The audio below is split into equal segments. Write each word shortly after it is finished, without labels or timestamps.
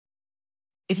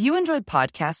If you enjoyed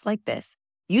podcasts like this,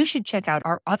 you should check out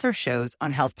our other shows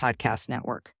on Health Podcast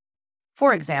Network.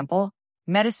 For example,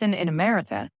 Medicine in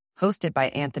America, hosted by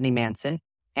Anthony Manson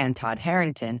and Todd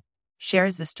Harrington,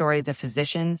 shares the stories of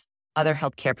physicians, other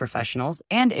healthcare professionals,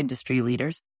 and industry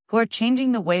leaders who are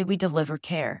changing the way we deliver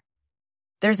care.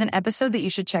 There's an episode that you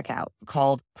should check out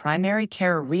called Primary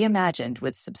Care Reimagined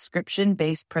with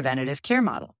Subscription-Based Preventative Care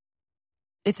Model.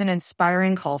 It's an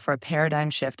inspiring call for a paradigm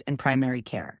shift in primary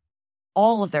care.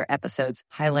 All of their episodes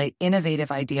highlight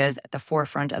innovative ideas at the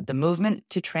forefront of the movement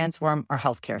to transform our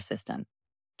healthcare system.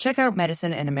 Check out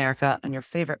Medicine in America on your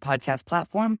favorite podcast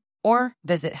platform or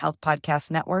visit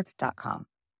healthpodcastnetwork.com.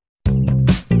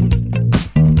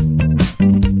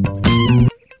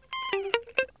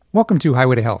 Welcome to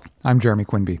Highway to Health. I'm Jeremy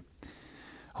Quinby.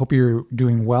 Hope you're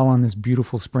doing well on this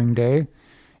beautiful spring day.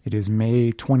 It is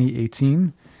May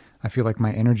 2018. I feel like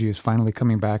my energy is finally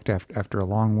coming back after a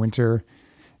long winter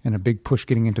and a big push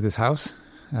getting into this house.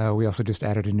 We also just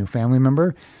added a new family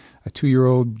member, a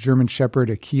 2-year-old German Shepherd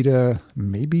Akita,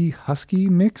 maybe Husky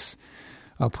mix.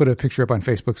 I'll put a picture up on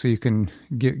Facebook so you can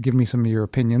give me some of your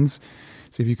opinions.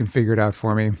 See if you can figure it out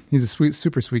for me. He's a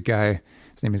super sweet guy.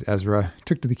 His name is Ezra.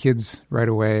 Took to the kids right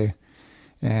away.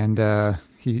 And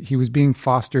he was being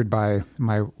fostered by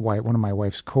one of my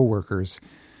wife's coworkers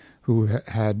who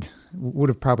would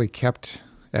have probably kept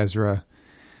Ezra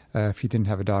if he didn't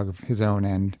have a dog of his own,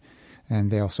 and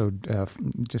they also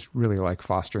just really like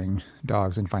fostering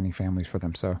dogs and finding families for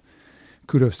them. So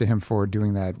kudos to him for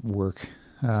doing that work.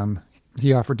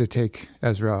 He offered to take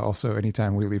Ezra also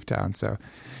anytime we leave town, so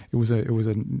it was a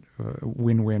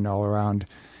win-win all around.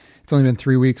 It's only been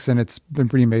 3 weeks, and it's been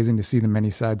pretty amazing to see the many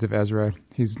sides of Ezra.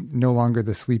 He's no longer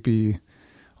the sleepy,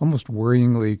 almost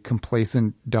worryingly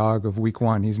complacent dog of week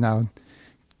one. He's now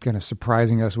kind of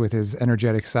surprising us with his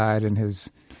energetic side and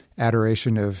his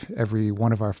adoration of every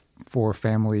one of our 4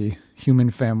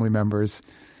 human family members.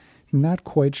 Not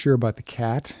quite sure about the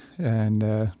cat, and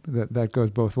that goes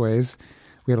both ways.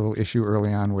 We had a little issue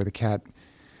early on where the cat,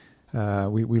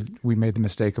 we made the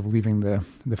mistake of leaving the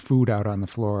food out on the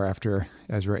floor after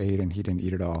Ezra ate, and he didn't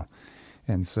eat it all.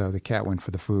 And so the cat went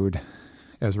for the food.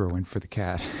 Ezra went for the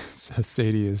cat. So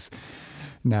Sadie is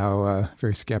now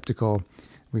very skeptical.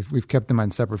 We've kept them on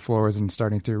separate floors and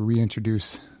starting to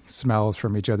reintroduce smells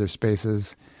from each other's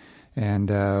spaces. And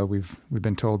we've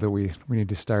been told that we need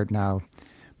to start now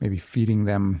maybe feeding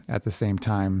them at the same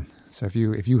time. So if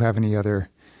you have any other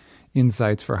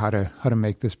insights for how to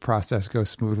make this process go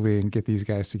smoothly and get these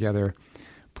guys together,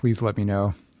 please let me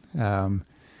know.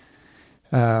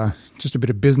 Just a bit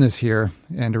of business here,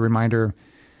 and a reminder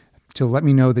to let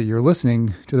me know that you're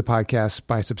listening to the podcast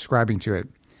by subscribing to it.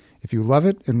 If you love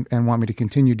it and want me to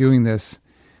continue doing this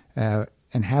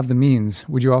and have the means,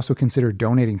 would you also consider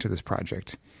donating to this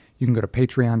project? You can go to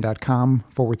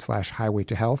patreon.com/highway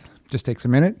to health. Just takes a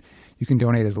minute. You can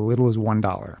donate as little as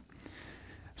 $1.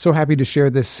 So happy to share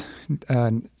this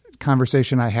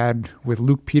conversation I had with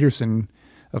Luke Peterson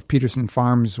of Peterson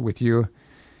Farms with you.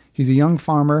 He's a young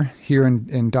farmer here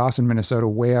in Dawson, Minnesota,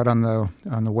 way out on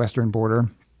the western border,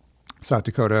 South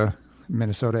Dakota,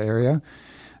 Minnesota area.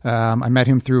 I met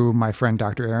him through my friend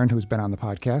Dr. Aaron, who's been on the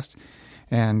podcast,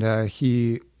 and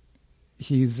his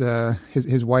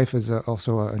wife is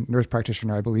also a nurse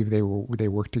practitioner. I believe they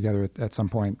worked together at some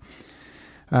point.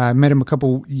 I met him a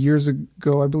couple years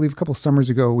ago, I believe a couple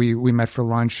summers ago. We met for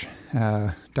lunch.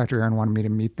 Dr. Aaron wanted me to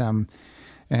meet them,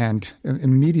 and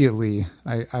immediately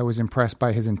I was impressed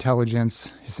by his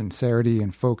intelligence, his sincerity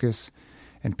and focus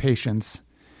and patience.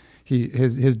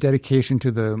 His dedication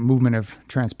to the movement of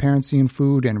transparency in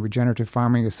food and regenerative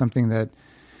farming is something that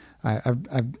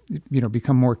I've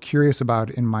become more curious about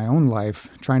in my own life,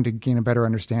 trying to gain a better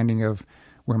understanding of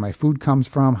where my food comes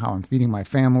from, how I'm feeding my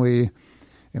family,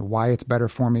 and why it's better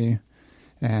for me.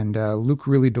 And Luke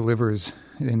really delivers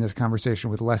in this conversation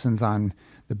with lessons on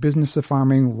the business of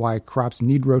farming, why crops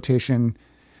need rotation,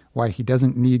 why he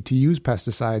doesn't need to use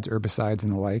pesticides, herbicides,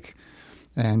 and the like,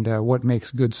 and what makes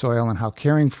good soil and how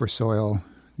caring for soil,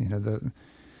 the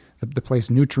place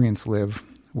nutrients live,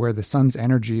 where the sun's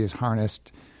energy is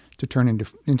harnessed to turn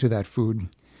into that food,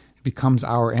 becomes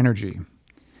our energy.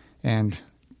 And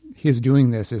his doing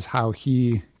this is how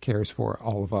he cares for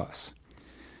all of us.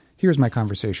 Here's my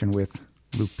conversation with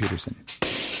Luke Peterson.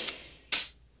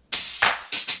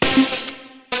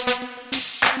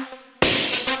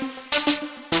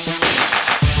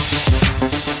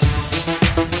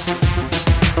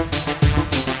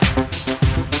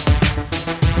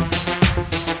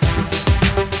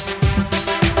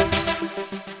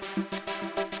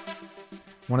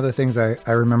 One of the things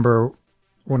I remember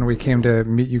when we came to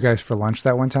meet you guys for lunch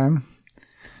that one time,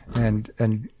 and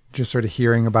just sort of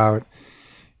hearing about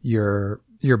your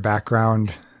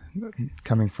background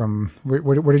coming from,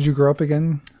 where did you grow up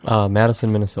again?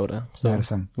 Madison, Minnesota. So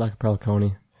Madison. Lackaprell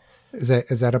County. Is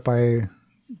that up by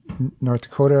North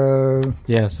Dakota?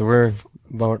 Yeah, so we're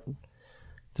about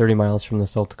 30 miles from the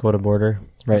South Dakota border,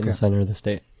 right in the center of the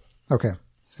state. Okay.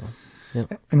 So,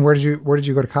 yep. And where did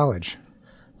you go to college?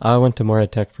 I went to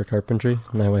Moorhead Tech for carpentry.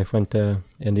 My wife went to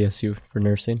NDSU for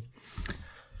nursing.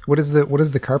 What is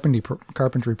the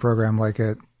carpentry program like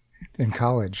in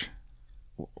college?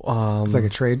 It's like a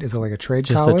trade. Is it like a trade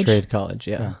college? Just a trade college,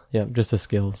 yeah. Just the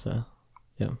skills.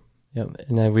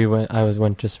 And I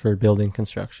went just for building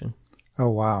construction. Oh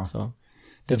wow! So,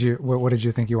 what did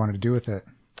you think you wanted to do with it?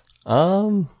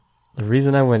 The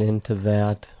reason I went into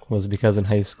that was because in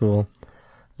high school,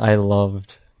 I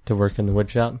loved to work in the wood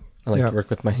shop. I like to work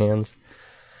with my hands.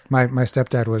 My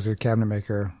stepdad was a cabinet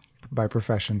maker by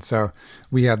profession, so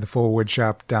we had the full wood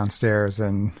shop downstairs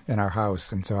in our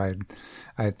house. And so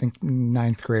I think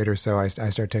ninth grade or so, I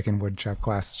started taking wood shop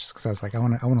classes just because I was like, I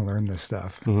want to learn this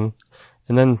stuff. Mm-hmm.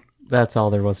 And then that's all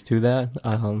there was to that.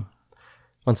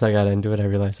 Once I got into it, I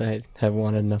realized I had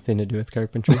wanted nothing to do with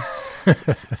carpentry.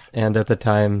 And at the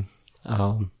time,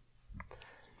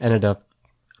 ended up,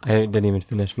 I didn't even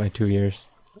finish my 2 years.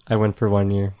 I went for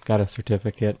 1 year, got a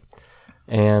certificate,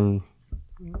 and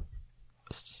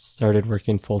started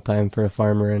working full-time for a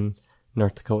farmer in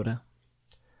North Dakota.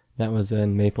 That was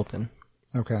in Mapleton.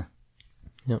 Okay.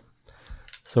 Yep.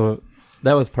 So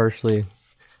that was partially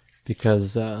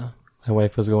because my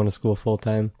wife was going to school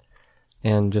full-time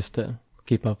and just to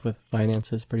keep up with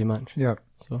finances pretty much. Yep.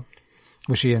 So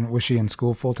was she in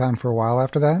school full-time for a while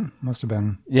after that? Must have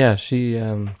been. Yeah, she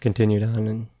continued on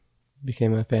and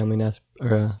became a family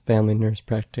nurse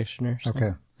practitioner. So,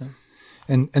 okay. Yeah.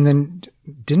 And then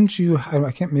didn't you,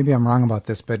 I can't, maybe I'm wrong about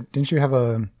this, but didn't you have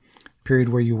a period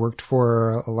where you worked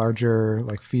for a larger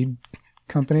like feed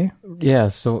company? Yeah.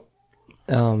 So,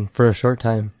 for a short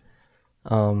time,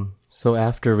 so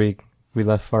after we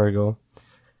left Fargo,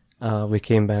 we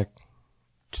came back,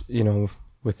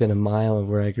 within a mile of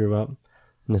where I grew up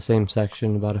in the same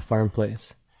section about a farm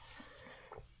place.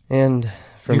 And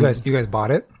from you guys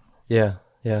bought it? Yeah.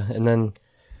 And then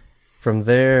from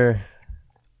there,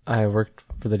 I worked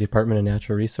for the Department of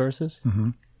Natural Resources. Mm-hmm.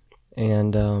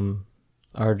 And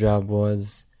our job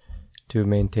was to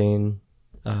maintain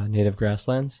native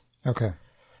grasslands. Okay.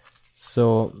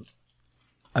 So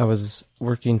I was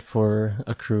working for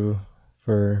a crew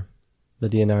for the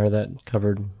DNR that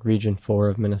covered Region 4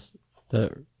 of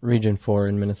the Region 4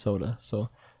 in Minnesota. So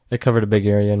it covered a big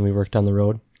area, and we worked on the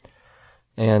road.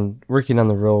 And working on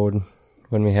the road,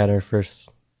 when we had our first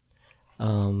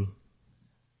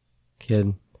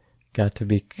kid, got to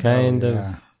be kind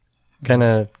of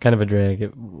a drag.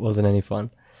 It wasn't any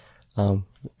fun. We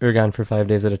were gone for 5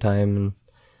 days at a time.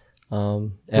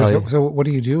 And so what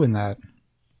do you do in that?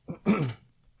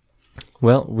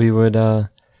 Well, we would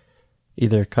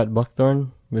either cut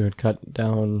buckthorn, we would cut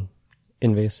down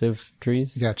invasive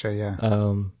trees. Gotcha,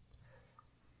 yeah.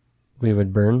 We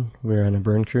would burn. We were on a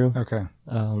burn crew. Okay.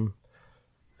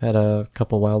 Had a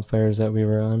couple wildfires that we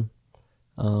were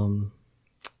on.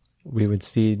 We would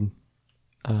seed.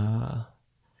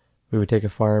 We would take a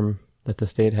farm that the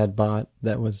state had bought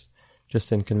that was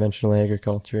just in conventional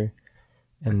agriculture,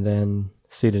 and then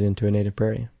seed it into a native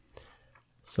prairie.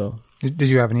 So, did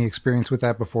you have any experience with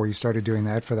that before you started doing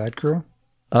that for that crew?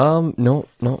 No.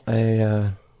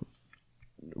 I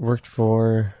worked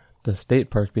for the state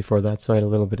park before that, so I had a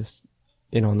little bit of,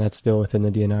 and that's still within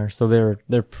the DNR. So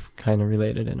they're kind of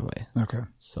related in a way. Okay.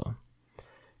 So,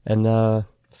 and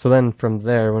so then from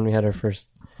there, when we had our first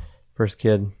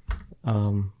kid,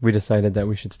 we decided that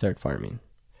we should start farming,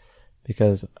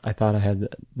 because I thought I had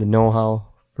the know-how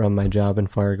from my job in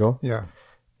Fargo. Yeah.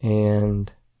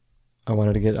 And I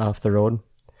wanted to get off the road,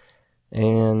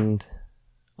 and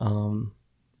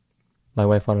my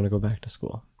wife wanted to go back to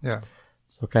school. Yeah.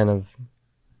 So kind of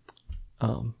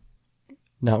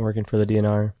not working for the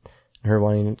DNR and her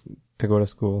wanting to go to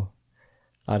school,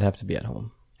 I'd have to be at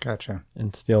home. Gotcha.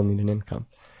 And still need an income.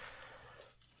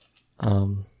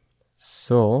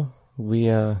 So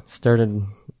we started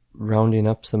rounding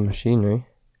up some machinery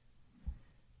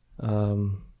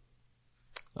out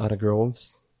of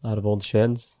groves, out of old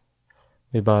sheds.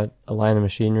 We bought a line of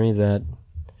machinery that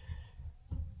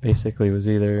basically was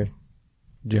either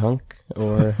junk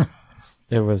or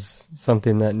it was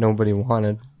something that nobody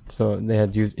wanted. So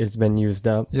it's been used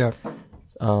up. Yeah.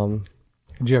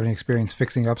 Did you have any experience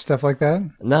fixing up stuff like that?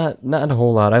 Not a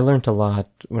whole lot. I learned a lot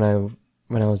when I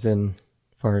was in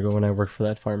Fargo, when I worked for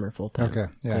that farmer full time. Okay.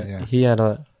 Yeah. He had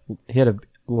a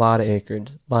lot of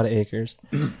acres.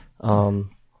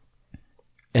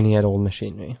 and he had old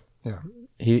machinery. Yeah.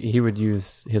 He would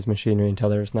use his machinery until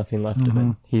there was nothing left of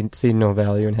it. He'd see no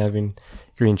value in having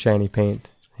green shiny paint.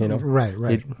 You know,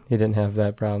 Right. He didn't have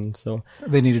that problem, so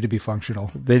They needed to be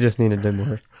functional. they just needed to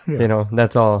work. Yeah. You know,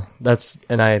 that's all.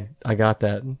 And I got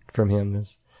that from him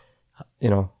is, you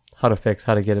know, how to fix,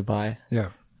 how to get it by. Yeah.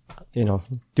 You know,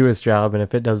 do his job, and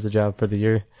if it does the job for the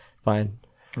year, fine.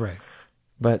 Right.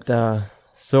 But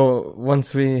so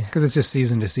once we, Because it's just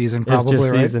season to season, probably, it's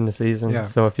just right? season to season. Yeah.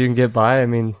 So if you can get by, I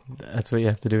mean, that's what you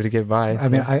have to do to get by. I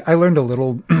mean, I learned a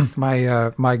little.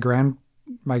 My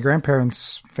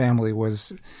grandparents' family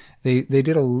was they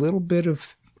did a little bit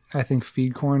of, I think,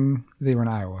 feed corn. They were in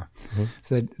Iowa,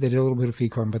 so they did a little bit of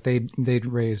feed corn, but they'd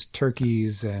raised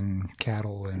turkeys and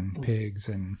cattle and pigs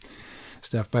and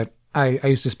stuff. But I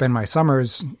used to spend my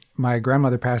summers. My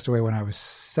grandmother passed away when I was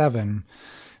 7.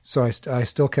 So I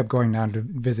still kept going down to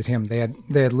visit him. They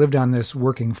had lived on this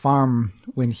working farm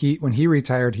when he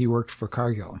retired. He worked for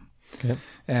Cargill, Okay.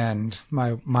 and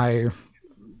my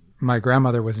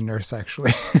grandmother was a nurse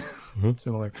actually,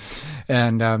 similar.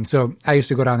 And so I used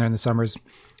to go down there in the summers,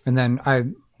 and then I,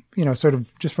 you know, sort of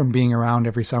just from being around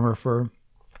every summer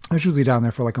I was usually down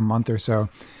there for like a month or so.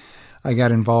 I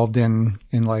got involved in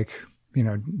like, you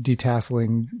know,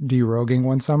 detasseling, deroguing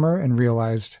one summer and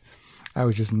realized I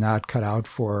was just not cut out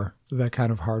for that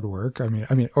kind of hard work. I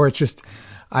mean, or it's just,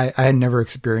 I had never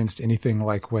experienced anything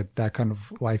like what that kind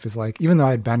of life is like. Even though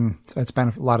I'd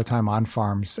spent a lot of time on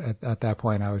farms at that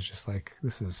point, I was just like,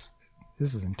 this is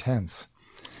intense.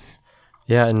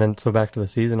 Yeah. And then, so back to the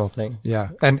seasonal thing. Yeah.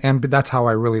 And that's how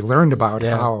I really learned about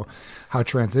how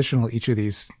transitional each of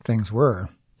these things were.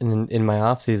 And in my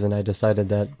off season, I decided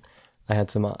that I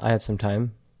had some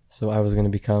time. So I was going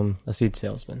to become a seed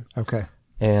salesman. Okay.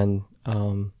 And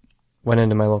went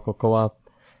into my local co-op,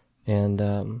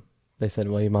 and they said,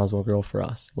 well, you might as well grow for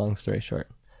us. Long story short,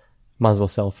 might as well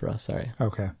sell for us. Sorry.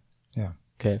 Okay. Yeah.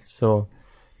 Okay. So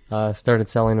started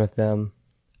selling with them,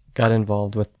 got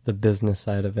involved with the business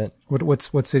side of it.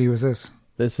 What city was this?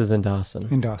 This is in Dawson.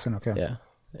 In Dawson. Okay. Yeah.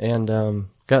 And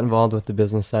got involved with the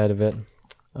business side of it.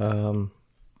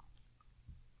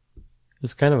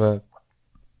 It's kind of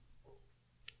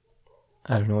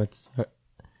I don't know, it's,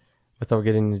 without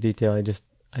getting into detail, I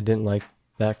didn't like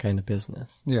that kind of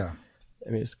business. Yeah. I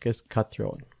mean, it's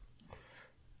cutthroat.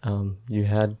 You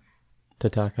had to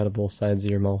talk out of both sides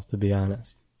of your mouth, to be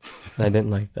honest. And I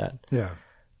didn't like that. Yeah.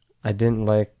 I didn't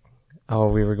like how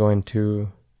we were going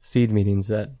to seed meetings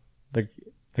that the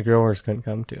growers couldn't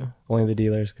come to. Only the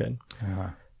dealers could.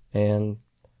 And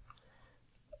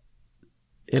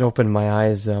it opened my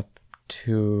eyes up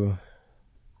to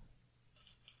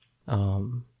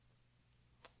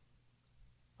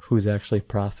who's actually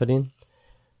profiting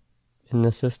in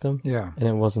this system. Yeah. And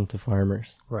it wasn't the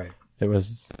farmers. Right. It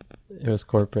was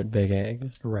corporate big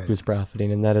ags Right. who's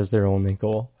profiting, and that is their only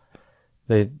goal.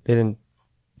 They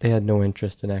had no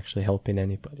interest in actually helping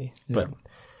anybody. Yeah. But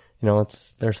you know,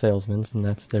 they're salesmen, and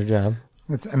that's their job.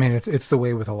 It's the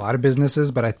way with a lot of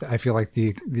businesses, but I feel like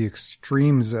the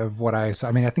extremes of what I saw.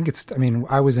 I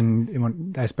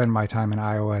spent my time in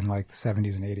Iowa in like the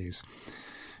 70s and 80s,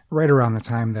 right around the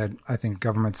time that I think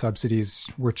government subsidies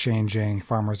were changing.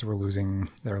 Farmers were losing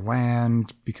their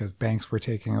land because banks were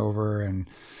taking over, and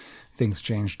things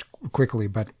changed quickly.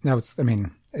 But that was,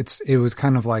 it was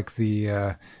kind of like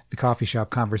the coffee shop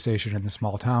conversation in the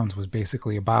small towns was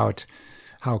basically about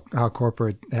how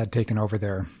corporate had taken over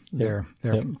their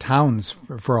towns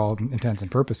for all intents and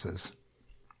purposes.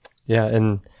 Yeah,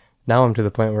 and now I'm to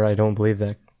the point where I don't believe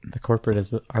that the corporate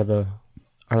are the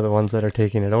ones that are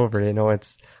taking it over. You know,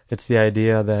 it's the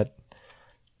idea that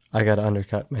I got to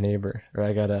undercut my neighbor, or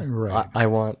I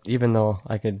want, even though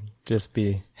I could just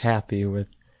be happy with,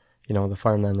 you know, the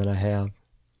farmland that I have.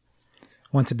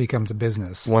 Once it becomes a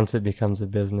business.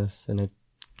 And it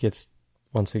gets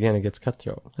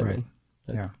cutthroat. Right.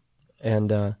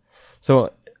 And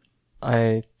so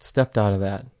I stepped out of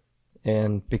that,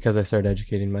 and because I started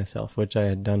educating myself, which I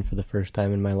had done for the first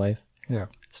time in my life. Yeah.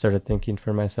 Started thinking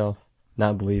for myself,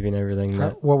 not believing everything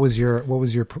that. What was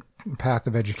your path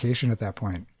of education at that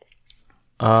point?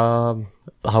 How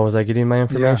was I getting my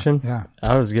information? Yeah.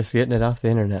 I was just getting it off the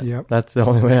internet. Yep. That's the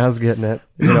only way I was getting it.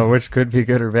 You know, which could be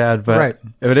good or bad, but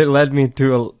it led me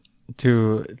to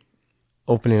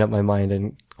opening up my mind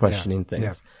and questioning things.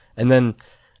 Yeah. And then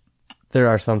there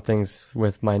are some things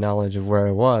with my knowledge of where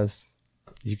I was,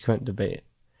 you couldn't debate.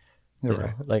 You're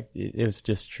right. Like it was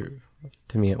just true.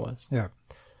 To me, it was. Yeah.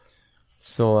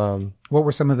 So, what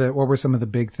were some of the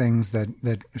big things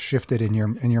that shifted in your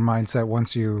mindset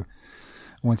once you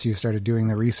started doing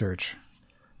the research?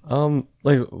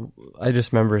 Like I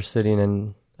just remember sitting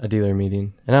in a dealer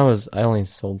meeting, and I only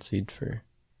sold seed for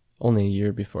only a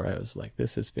year before I was like,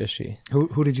 this is fishy.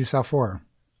 Who did you sell for?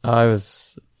 It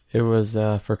was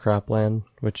for Cropland,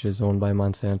 which is owned by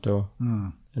Monsanto,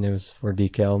 and it was for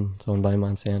Decal, it's owned by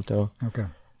Monsanto. Okay.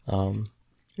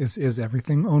 Is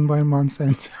everything owned by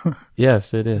Monsanto?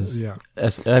 Yes, it is. Yeah.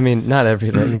 I mean, not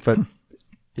everything, but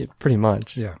pretty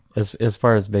much. Yeah. As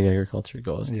far as big agriculture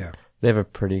goes. Yeah. They have a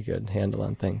pretty good handle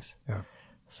on things. Yeah.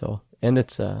 So, and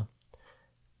it's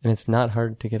not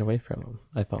hard to get away from them,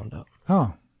 I found out.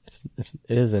 Oh. It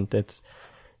isn't. It's,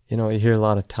 you hear a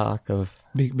lot of talk of...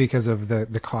 Because of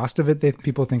the cost of it,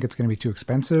 people think it's going to be too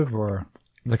expensive, or...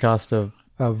 The cost of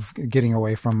getting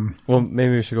away from... Well,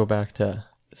 maybe we should go back to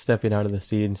stepping out of the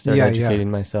seed and start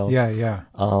educating myself. Yeah.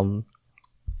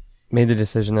 Made the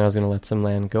decision that I was going to let some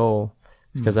land go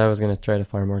because I was going to try to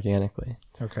farm organically.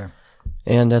 Okay.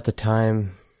 And at the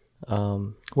time...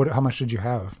 how much did you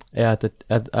have? Yeah,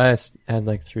 I had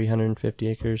like 350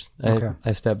 acres. Okay.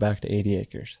 I stepped back to 80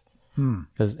 acres.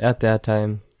 Because at that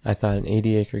time, I thought an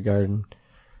 80-acre garden,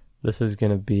 this is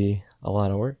going to be a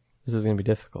lot of work. This is going to be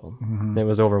difficult. Mm-hmm. It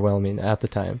was overwhelming at the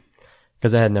time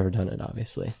because I had never done it,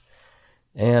 obviously.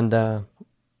 And I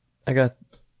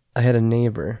had a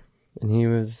neighbor, and he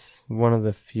was one of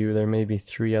the few. There may be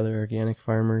 3 other organic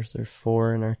farmers or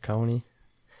 4 in our county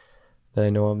that I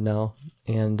know of now.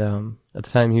 And at the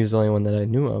time, he was the only one that I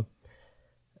knew of.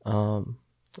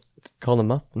 Called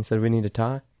him up and said, we need to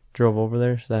talk. Drove over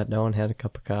there, sat down, had a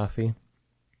cup of coffee.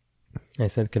 I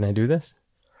said, can I do this?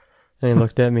 And he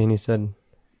looked at me and he said,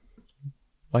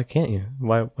 why can't you?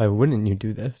 Why wouldn't you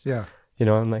do this? Yeah.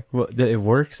 I'm like, well, it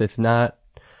works. It's not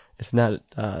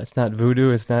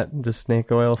voodoo. It's not the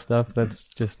snake oil stuff. That's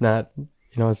just not,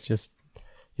 it's just,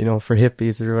 for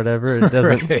hippies or whatever. It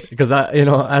doesn't, because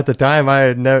at the time I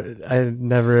had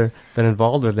never been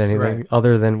involved with anything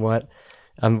other than what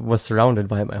I was surrounded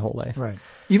by my whole life. Right.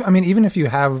 Even if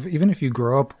you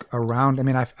grow up around,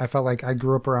 I felt like I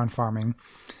grew up around farming.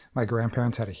 My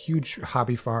grandparents had a huge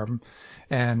hobby farm,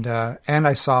 and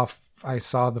I saw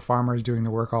the farmers doing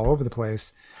the work all over the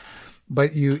place.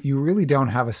 But you really don't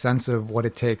have a sense of what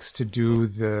it takes to do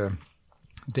the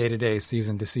day-to-day,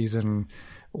 season-to-season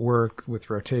work with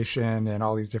rotation and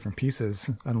all these different pieces,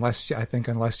 unless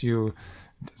you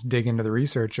dig into the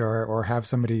research or have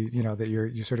somebody, that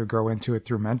you sort of grow into it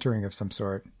through mentoring of some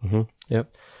sort. Mm-hmm.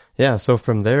 Yep. Yeah. So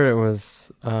from there it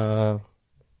was, like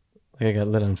I got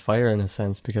lit on fire in a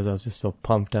sense because I was just so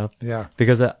pumped up. Yeah.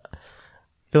 Because I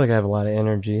feel like I have a lot of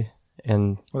energy,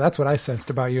 and well, that's what I sensed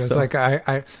about you. It's like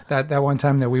that one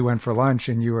time that we went for lunch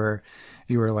and you were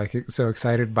like so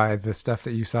excited by the stuff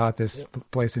that you saw at this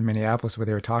place in Minneapolis where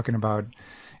they were talking about,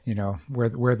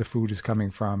 where the food is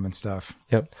coming from and stuff.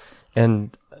 Yep.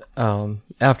 And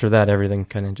after that, everything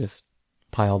kind of just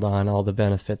piled on, all the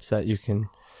benefits that you can,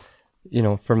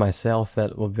 for myself,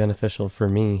 that will be beneficial for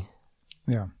me.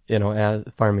 Yeah. As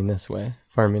farming this way,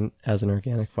 farming as an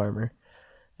organic farmer,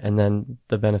 and then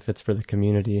the benefits for the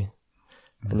community,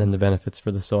 and then the benefits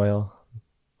for the soil,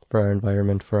 for our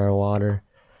environment, for our water,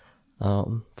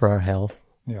 for our health.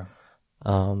 Yeah.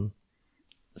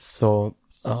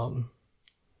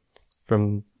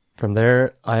 From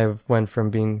there, I went from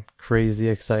being crazy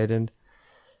excited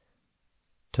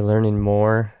to learning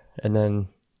more, and then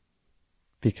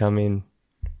becoming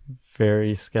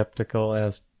very skeptical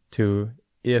as to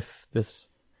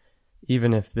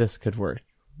even if this could work,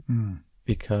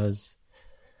 because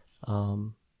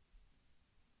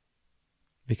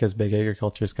big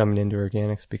agriculture is coming into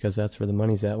organics because that's where the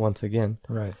money's at once again.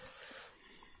 Right.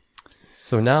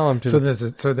 So now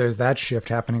there's that shift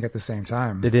happening at the same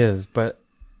time. It is, but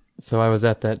so I was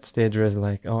at that stage where I was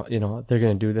like, oh, they're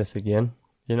going to do this again,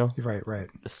 Right.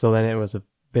 So then it was a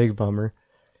big bummer.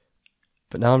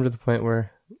 But now I'm to the point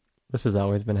where this has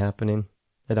always been happening.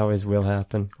 It always will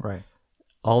happen. Right.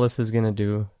 All this is going to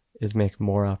do is make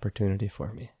more opportunity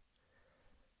for me.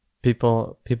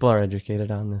 People are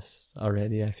educated on this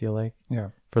already, I feel like.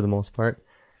 Yeah. For the most part.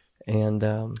 And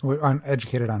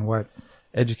educated on what?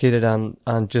 Educated on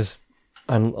I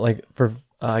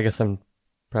guess I'm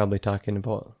probably talking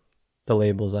about the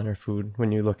labels on our food.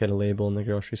 When you look at a label in the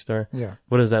grocery store, yeah,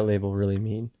 what does that label really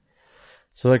mean?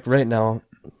 So like right now,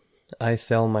 I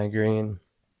sell my grain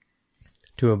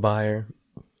to a buyer,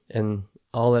 and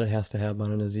all that it has to have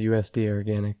on it is a USDA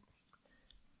organic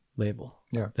label.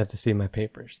 Yeah. They have to see my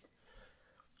papers.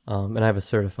 And I have a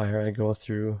certifier. I go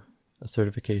through a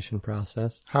certification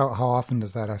process. How often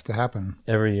does that have to happen?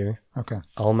 Every year. Okay.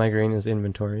 All my grain is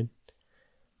inventoried.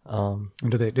 And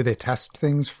do they test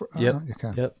things for? Yep.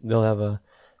 Okay. Yep. They'll have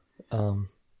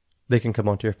they can come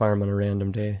out to your farm on a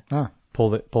random day. Ah.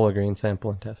 Pull a grain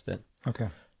sample and test it. Okay.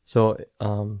 So,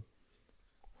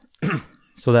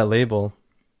 so that label,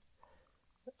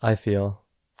 I feel,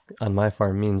 on my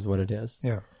farm means what it is.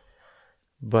 Yeah.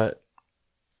 But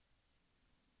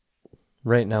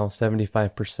right now,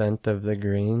 75% of the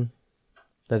grain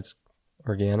that's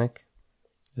organic,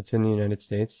 that's in the United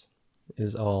States,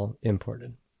 is all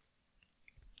imported.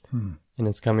 And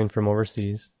it's coming from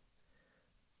overseas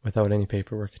without any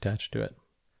paperwork attached to it.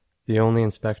 The only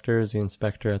inspector is the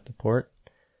inspector at the port.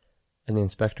 And the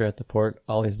inspector at the port,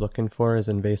 all he's looking for is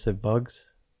invasive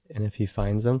bugs. And if he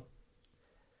finds them,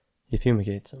 he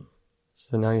fumigates them.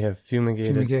 So now you have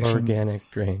fumigated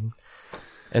organic grain.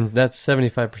 And that's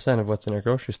 75% of what's in our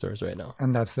grocery stores right now.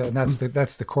 And that's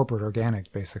the corporate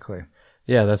organic, basically.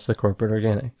 Yeah, that's the corporate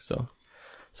organic. So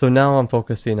now I'm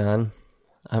focusing on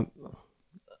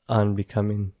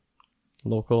becoming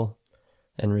local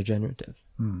and regenerative.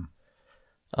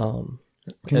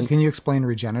 Can you explain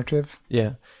regenerative?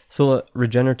 Yeah. So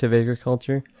regenerative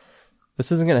agriculture, this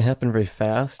isn't going to happen very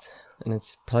fast, and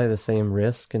it's probably the same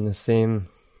risk and the same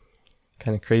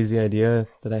kind of crazy idea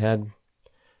that I had.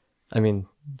 I mean,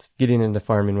 getting into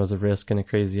farming was a risk and a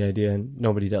crazy idea, and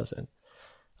nobody does it.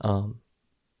 Going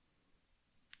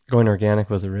organic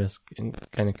was a risk and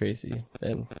kind of crazy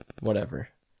and whatever.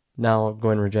 Now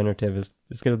going regenerative is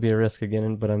going to be a risk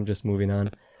again, but I'm just moving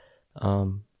on.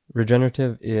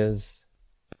 Regenerative is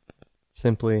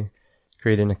simply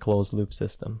creating a closed loop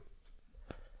system.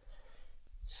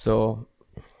 So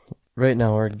right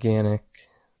now, organic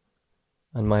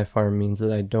on my farm means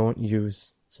that I don't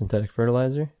use synthetic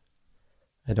fertilizer.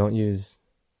 I don't use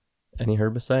any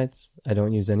herbicides. I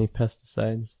don't use any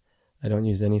pesticides. I don't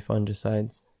use any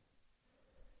fungicides.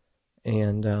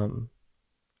 And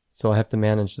so I have to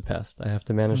manage the pest. I have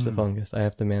to manage the fungus. I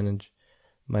have to manage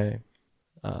my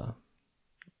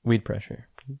weed pressure.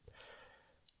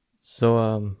 So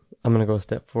I'm gonna go a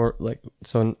step forward.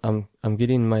 So I'm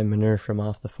getting my manure from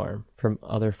off the farm, from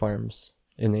other farms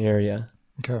in the area,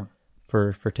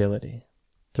 for fertility,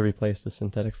 to replace the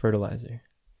synthetic fertilizer.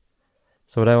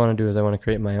 So what I want to do is I want to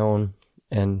create my own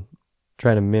and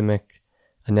try to mimic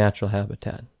a natural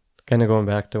habitat. Kind of going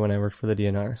back to when I worked for the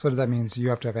DNR. So that means you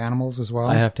have to have animals as well?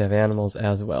 I have to have animals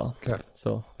as well. Okay.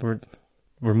 So we're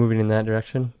moving in that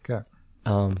direction. Okay.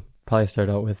 Probably start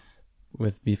out with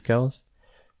beef cows.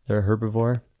 They're a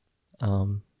herbivore.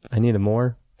 I need a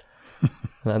more.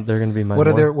 They're going to be my what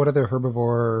other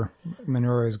herbivore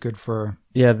manure is good for?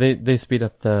 Yeah, they speed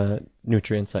up the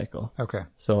nutrient cycle. Okay.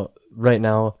 So right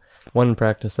now, one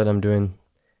practice that I'm doing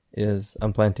is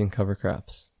I'm planting cover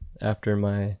crops during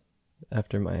my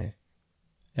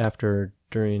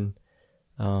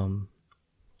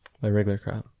regular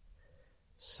crop.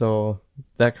 So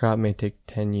that crop may take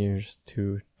 10 years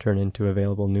to turn into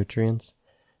available nutrients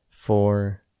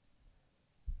for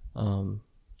a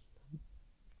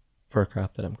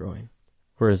crop that I'm growing.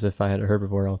 Whereas if I had a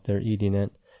herbivore out there eating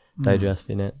it,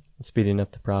 digesting it, speeding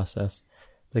up the process,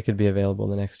 they could be available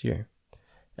the next year.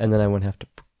 And then I wouldn't have to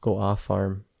go off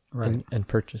farm and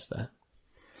purchase that.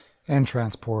 And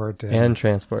transport.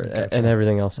 And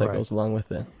everything else that goes along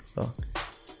with it. So.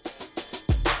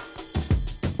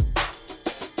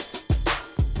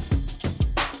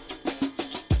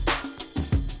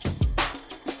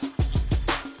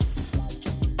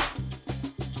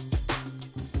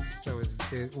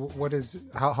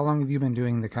 How long have you been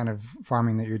doing the kind of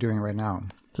farming that you're doing right now?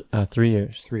 3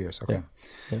 years. 3 years. Okay.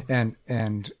 Yeah.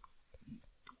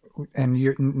 And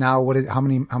you're now how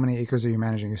many acres are you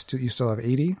managing? You still have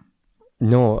 80?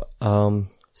 No.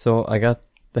 So I got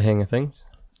the hang of things.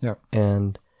 Yeah.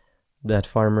 And that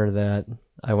farmer that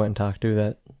I went and talked to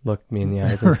that looked me in the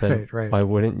eyes and said, why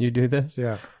wouldn't you do this?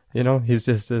 Yeah. You know, he's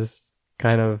just this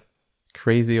kind of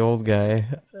crazy old guy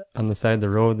on the side of the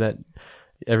road that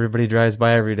everybody drives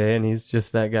by every day, and he's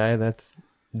just that guy that's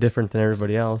different than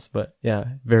everybody else, but yeah,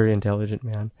 very intelligent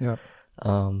man. Yeah.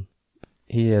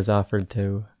 He has offered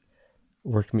to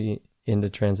work me into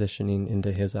transitioning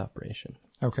into his operation.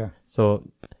 Okay.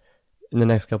 So in the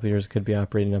next couple of years, could be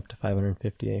operating up to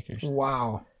 550 acres.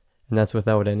 Wow. And that's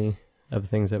without any of the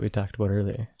things that we talked about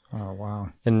earlier. Oh, wow.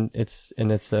 And it's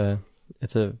a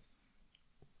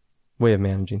way of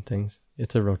managing things.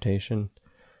 It's a rotation.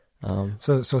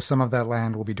 So some of that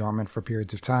land will be dormant for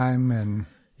periods of time, and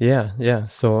yeah.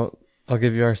 So I'll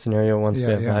give you our scenario once we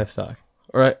have livestock.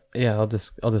 All right. Yeah, I'll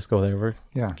just go there. We're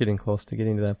getting close to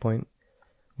getting to that point.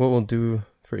 What we'll do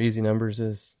for easy numbers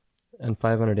is, on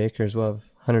 500 acres, we'll have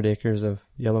 100 acres of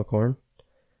yellow corn,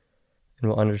 and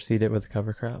we'll underseed it with a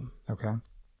cover crop. Okay.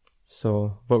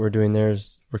 So what we're doing there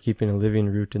is we're keeping a living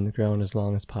root in the ground as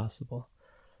long as possible.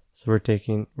 So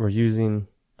we're using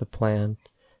the plant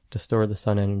to store the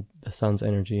sun's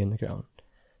energy in the ground.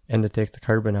 and to take the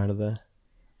carbon out of the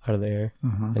air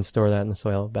and store that in the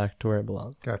soil back to where it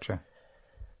belongs. Gotcha.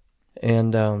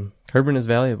 And carbon is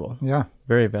valuable. Yeah.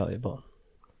 Very valuable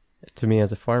to me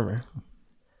as a farmer.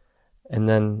 And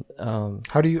then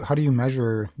how do you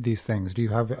measure these things? Do you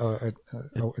have a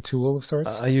tool of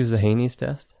sorts? I use the Haney's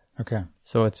test. Okay.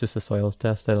 So it's just a soils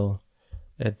test.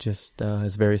 It just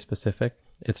is very specific.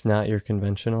 It's not your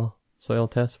conventional soil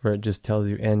test where it just tells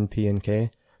you N, P, and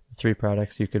K, the 3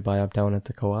 products you could buy uptown at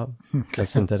the co-op, the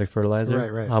synthetic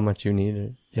fertilizer, right. how much you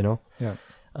need, Yeah.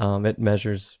 It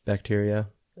measures bacteria.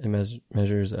 It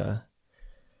measures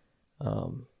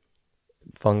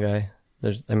fungi.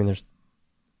 There's a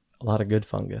lot of good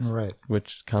fungus, right,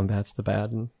 which combats the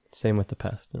bad, and same with the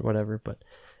pest or whatever.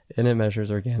 And it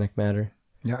measures organic matter.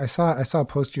 Yeah, I saw a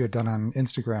post you had done on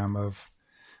Instagram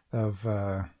of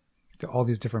all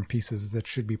these different pieces that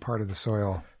should be part of the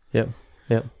soil. Yep.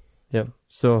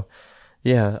 So,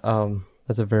 yeah,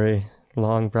 that's a very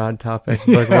long, broad topic.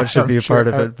 Like what should be a part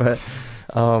of it, but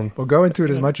well, go into it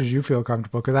as much as you feel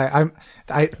comfortable, because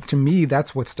to me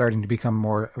that's what's starting to become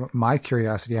more my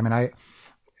curiosity. I mean,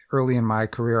 early in my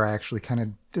career, I actually kind of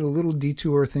did a little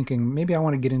detour thinking maybe I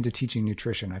want to get into teaching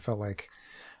nutrition. I felt like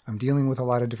I'm dealing with a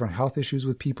lot of different health issues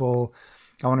with people.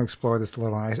 I want to explore this a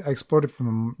little. And I explored it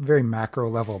from a very macro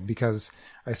level, because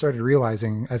I started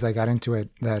realizing as I got into it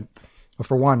that, well,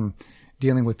 for one,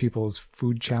 dealing with people's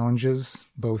food challenges,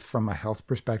 both from a health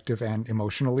perspective and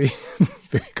emotionally, is a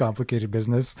very complicated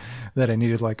business that I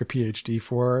needed like a PhD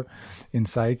for in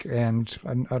psych, and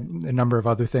a number of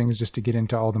other things just to get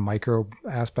into all the micro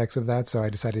aspects of that. So I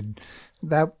decided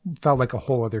that felt like a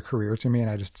whole other career to me, and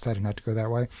I just decided not to go that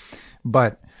way.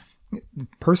 But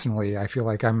personally, I feel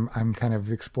like I'm kind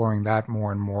of exploring that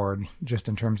more and more, just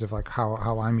in terms of like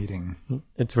how I'm eating.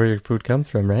 It's where your food comes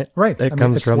from, right? Right.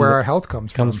 It's where our health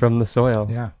comes from. Comes from the soil.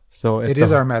 Yeah. So it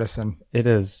is our medicine. It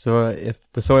is. So if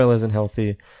the soil isn't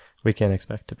healthy, we can't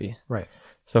expect to be. Right.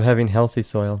 So having healthy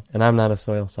soil, and I'm not a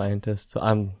soil scientist, so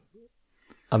I'm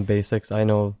basics. I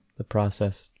know the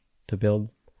process to build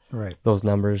those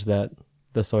numbers that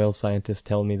the soil scientists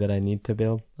tell me that I need to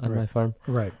build on my farm.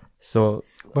 Right. So,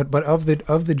 but of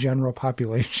the general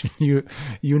population, you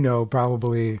know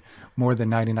probably more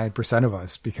than 99% of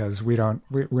us, because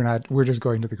we're just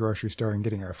going to the grocery store and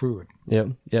getting our food.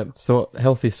 Yep. So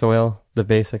healthy soil, the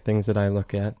basic things that I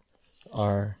look at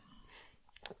are,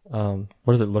 what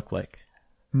does it look like?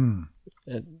 What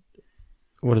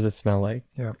does it smell like?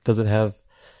 Yeah. Does it have,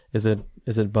 is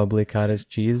it bubbly cottage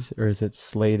cheese, or is it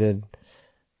slated,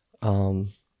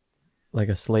 like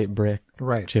a slate brick,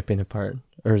 chipping apart?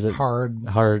 Or is it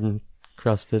hard and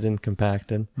crusted and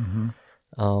compacted?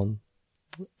 Mm-hmm.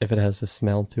 If it has a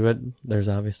smell to it, there's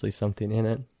obviously something in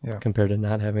it compared to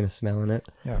not having a smell in it.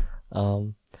 Yeah.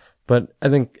 But I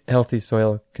think healthy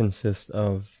soil consists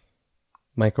of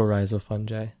mycorrhizal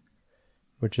fungi,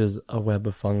 which is a web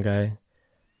of fungi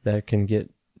that can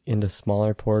get into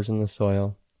smaller pores in the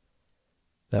soil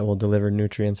that will deliver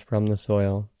nutrients from the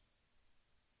soil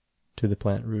to the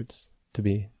plant roots to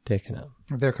be taken up.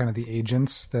 They're kind of the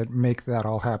agents that make that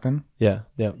all happen. Yeah.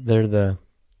 They're the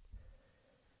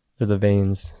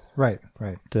veins. Right.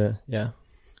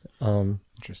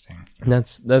 Interesting. And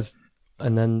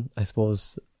and then I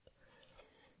suppose,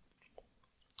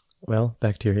 well,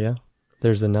 bacteria.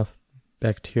 There's enough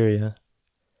bacteria.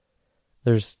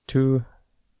 There's 2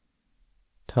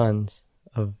 tons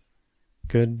of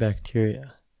good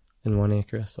bacteria in 1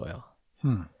 acre of soil.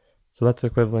 So that's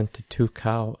equivalent to 2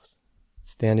 cows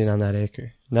standing on that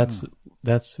acre. And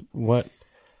that's what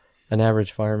an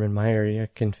average farm in my area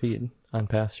can feed on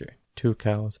pasture, 2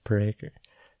 cows per acre.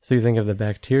 So you think of the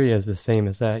bacteria as the same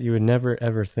as that. You would never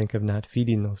ever think of not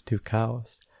feeding those 2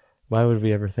 cows. Why would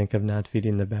we ever think of not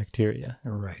feeding the bacteria?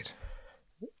 Right.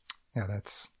 Yeah,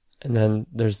 and then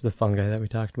there's the fungi that we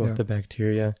talked about, the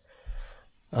bacteria.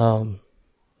 And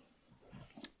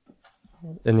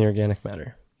the organic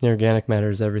matter. The organic matter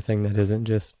is everything that isn't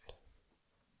just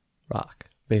rock,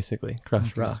 basically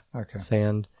crushed rock,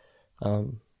 sand, but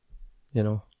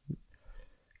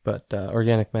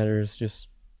organic matter is just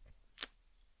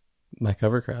my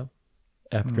cover crop.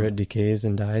 After it decays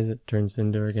and dies, it turns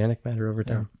into organic matter over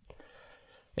time,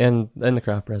 and then the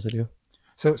crop residue.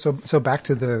 So back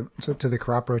to the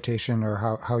crop rotation,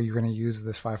 or how you're going to use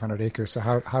this 500 acres. So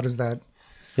how does that?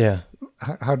 Yeah.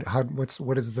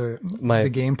 What is the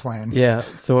game plan? Yeah.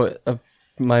 So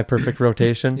my perfect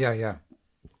rotation. Yeah.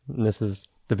 And this is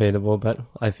debatable, but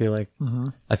I feel like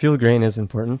I feel grain is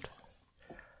important.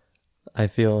 I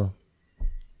feel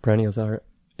perennials are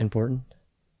important.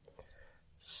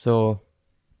 So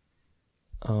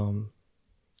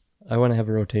I want to have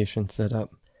a rotation set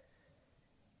up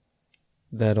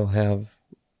that'll have,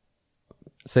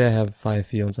 say I have 5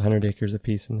 fields, 100 acres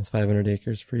apiece, and there's 500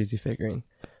 acres for easy figuring.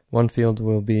 One field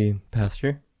will be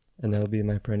pasture, and that'll be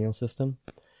my perennial system,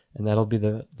 and that'll be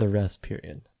the rest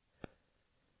period.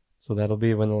 So that'll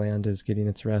be when the land is getting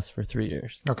its rest for 3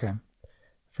 years. Okay.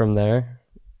 From there,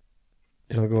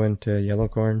 it'll go into yellow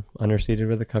corn, underseeded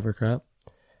with a cover crop.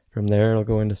 From there, it'll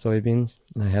go into soybeans,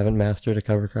 and I haven't mastered a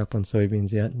cover crop on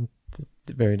soybeans yet. It's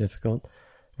very difficult.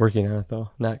 Working on it,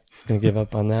 though. Not going to give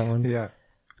up on that one. Yeah.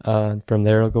 From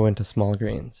there, it'll go into small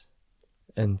grains.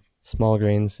 And small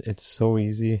grains, it's so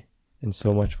easy and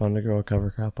so much fun to grow a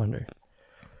cover crop under.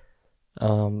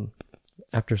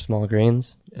 After small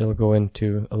grains, it'll go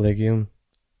into a legume,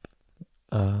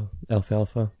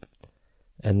 alfalfa.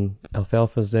 And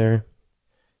alfalfa's there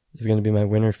is going to be my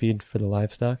winter feed for the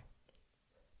livestock.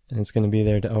 And it's going to be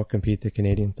there to outcompete the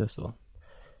Canadian thistle.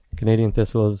 Canadian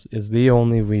thistle is the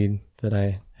only weed that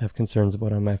I have concerns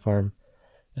about on my farm.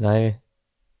 And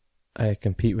I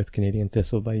compete with Canadian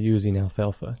thistle by using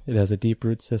alfalfa. It has a deep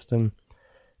root system.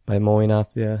 By mowing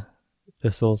off the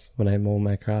thistles when I mow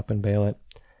my crop and bale it,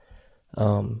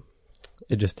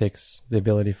 it just takes the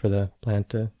ability for the plant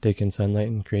to take in sunlight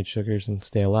and create sugars and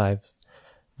stay alive.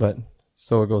 But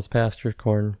so it goes pasture,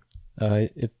 corn.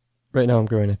 Right now I'm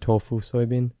growing a tofu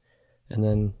soybean, and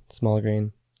then small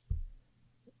grain,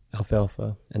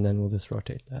 alfalfa, and then we'll just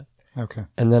rotate that. Okay.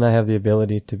 And then I have the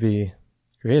ability to be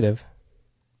creative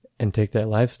and take that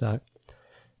livestock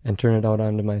and turn it out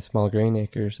onto my small grain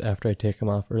acres after I take them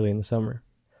off early in the summer.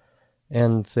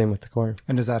 And same with the corn.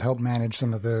 And does that help manage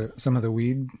some of the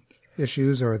weed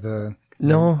issues or the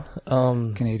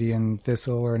Canadian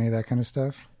thistle or any of that kind of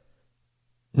stuff?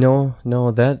 No,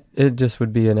 that it just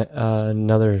would be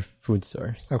another food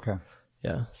source. Okay.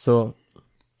 Yeah. So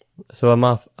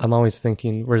I'm always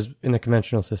thinking, whereas in a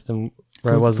conventional system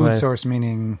where food source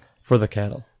meaning for the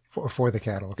cattle. For the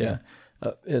cattle. Okay.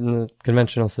 Yeah. In the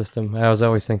conventional system, I was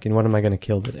always thinking, what am I going to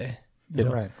kill today? You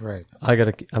know, Right.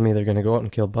 I'm either going to go out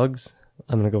and kill bugs.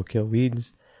 I'm going to go kill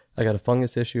weeds. I got a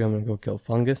fungus issue. I'm going to go kill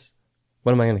fungus.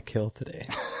 What am I going to kill today?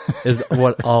 Is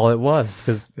what all it was.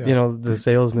 Because, you know, the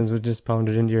salesmen would just pound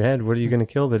it into your head. What are you going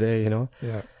to kill today, you know?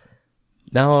 Yeah.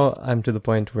 Now I'm to the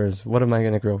point where what am I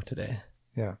going to grow today?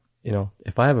 Yeah. You know,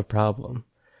 if I have a problem,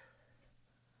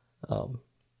 I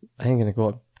ain't going to go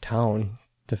uptown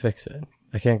to fix it.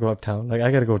 I can't go uptown. Like,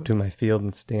 I got to go to my field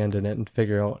and stand in it and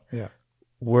figure out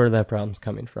where that problem's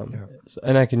coming from. Yeah. So,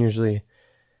 and I can usually,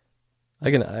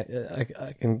 I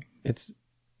can, it's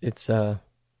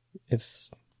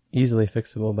easily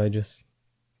fixable by just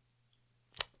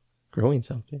growing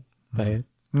something,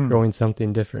 growing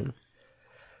something different.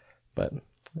 But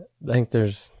I think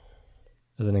as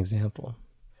an example,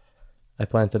 I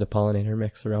planted a pollinator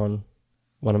mix around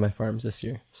one of my farms this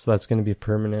year. So that's going to be a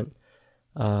permanent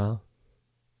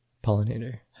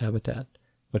pollinator habitat,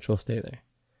 which will stay there.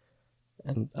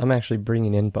 And I'm actually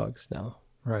bringing in bugs now.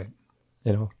 Right.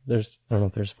 You know, I don't know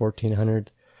if there's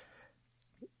 1,400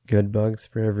 good bugs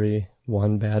for every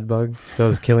one bad bug. So I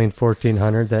was killing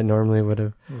 1,400 that normally would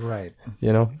have. Right.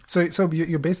 You know? So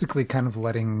you're basically kind of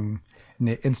letting,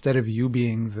 instead of you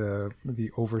being the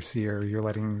overseer, you're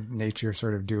letting nature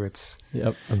sort of do its.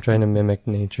 Yep. I'm trying to mimic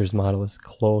nature's model as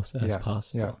close as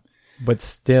possible. Yeah. But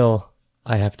still,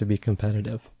 I have to be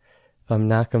competitive. If I'm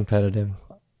not competitive,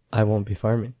 I won't be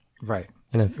farming. Right.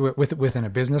 And if within a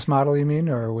business model, you mean,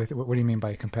 or what do you mean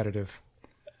by competitive?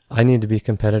 I need to be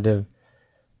competitive.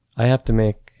 I have to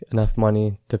make enough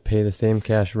money to pay the same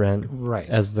cash rent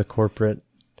as the corporate.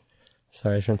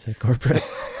 Sorry, I shouldn't say corporate.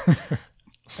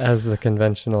 As the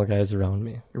conventional guys around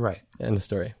me. Right. End of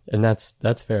story. And that's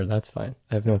fair. That's fine.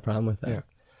 I have no problem with that. Yeah.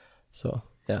 So,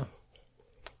 yeah.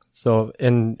 So,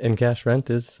 in cash rent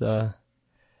is tough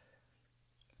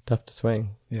to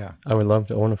swing. Yeah. I would love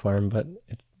to own a farm, but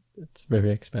it's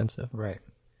very expensive. Right.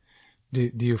 Do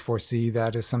you foresee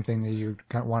that as something that you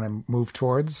kind of want to move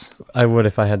towards? I would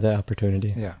if I had the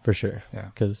opportunity. Yeah. For sure. Yeah.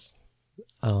 Because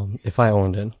if I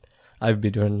owned it, I'd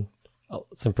be doing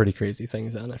some pretty crazy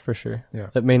things on it for sure. Yeah.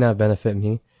 That may not benefit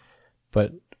me,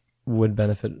 but would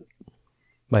benefit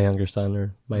my younger son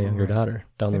or my younger daughter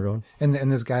down the road. And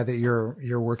this guy that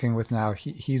you're working with now,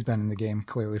 he's been in the game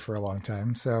clearly for a long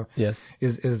time. So yes,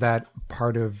 is that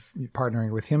part of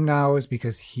partnering with him now? Is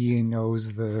because he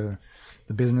knows the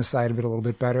business side of it a little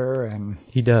bit better? And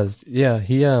he does. Yeah.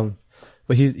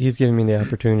 But he's giving me the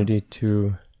opportunity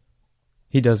to.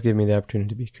 He does give me the opportunity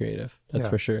to be creative. That's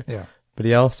for sure. Yeah. But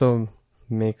he also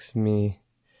brings me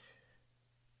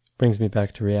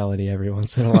back to reality every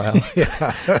once in a while.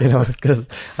 You know, because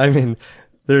I mean,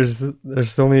 there's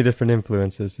so many different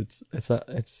influences.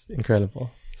 It's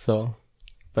incredible. So,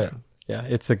 but yeah,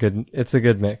 it's a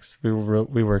good mix. We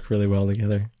work really well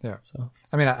together. Yeah. So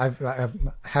I mean, I've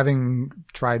having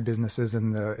tried businesses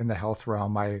in the health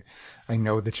realm, I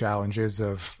know the challenges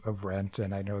of rent,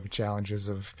 and I know the challenges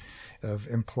of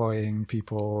employing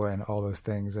people and all those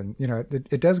things. And,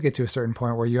 it does get to a certain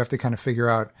point where you have to kind of figure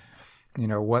out,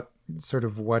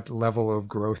 what level of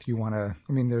growth you want to,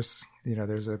 I mean, there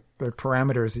are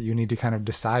parameters that you need to kind of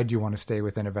decide you want to stay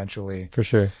within eventually. for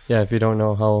sure. Yeah. If you don't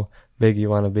know how big you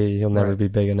want to be, you'll never be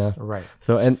big enough. Right.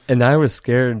 So, and I was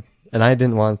scared, and I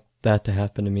didn't want that to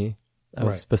happen to me. I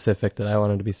was specific that I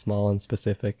wanted to be small and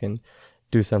specific and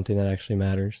do something that actually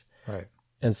matters. Right.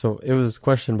 And so it was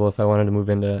questionable if I wanted to move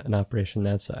into an operation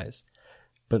that size.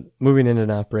 But moving into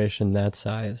an operation that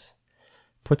size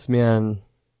puts me on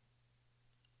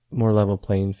more level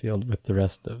playing field with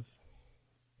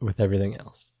with everything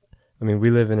else. I mean, we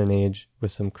live in an age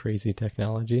with some crazy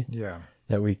technology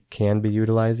that we can be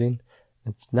utilizing.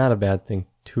 It's not a bad thing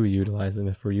to utilize them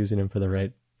if we're using them for the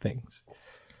right things.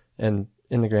 And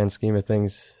in the grand scheme of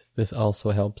things, this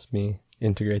also helps me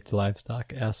integrate the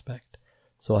livestock aspect.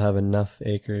 So I'll have enough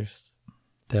acres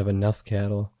to have enough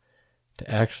cattle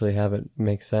to actually have it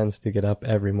make sense to get up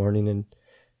every morning and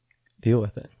deal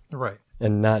with it. Right.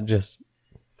 And not just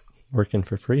working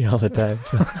for free all the time.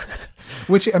 So.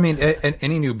 Which, I mean,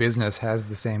 any new business has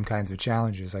the same kinds of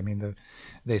challenges. I mean,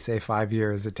 they say 5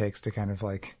 years it takes to kind of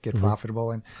like get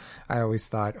profitable. And I always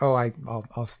thought,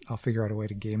 I'll figure out a way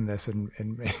to game this and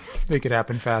make it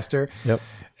happen faster. Yep.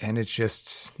 And it's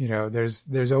just,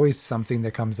 there's always something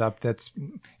that comes up it's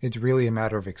really a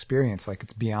matter of experience. Like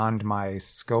it's beyond my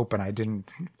scope, and I didn't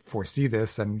foresee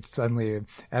this. And suddenly,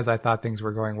 as I thought things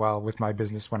were going well with my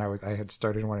business when I had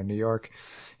started one in New York,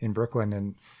 in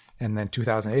Brooklyn, and then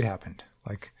 2008 happened.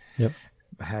 Like, I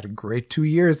had a great 2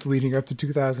 years leading up to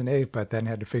 2008, but then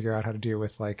had to figure out how to deal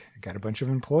with, like, I got a bunch of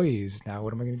employees. Now,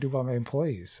 what am I going to do about my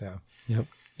employees? So,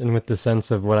 And with the sense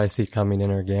of what I see coming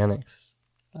in organics,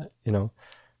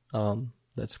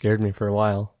 that scared me for a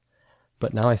while,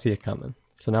 but now I see it coming.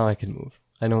 So now I can move.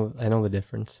 I know the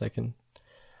difference.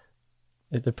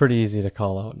 They're pretty easy to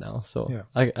call out now. So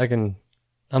I can,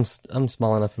 I'm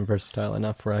small enough and versatile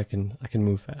enough where I can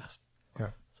move fast. Yeah.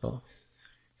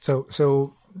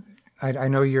 So I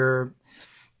know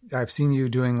I've seen you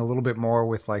doing a little bit more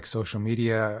with like social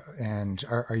media, and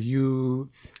are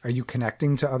you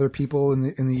connecting to other people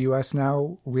in the US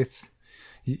now with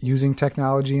using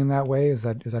technology in that way? Is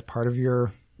that part of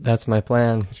your? That's my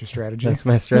plan. That's your strategy. That's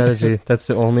my strategy. That's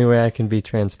the only way I can be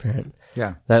transparent.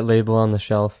 Yeah. That label on the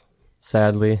shelf,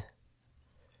 sadly,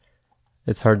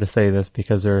 it's hard to say this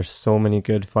because there are so many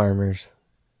good farmers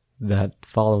that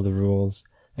follow the rules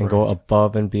and go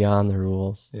above and beyond the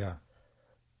rules. Yeah.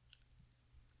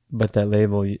 But that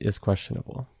label is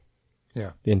questionable.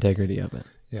 Yeah. The integrity of it.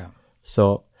 Yeah.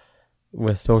 So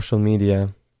with social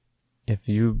media, if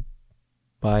you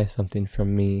buy something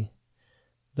from me,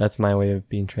 that's my way of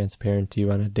being transparent to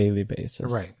you on a daily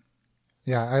basis. Right.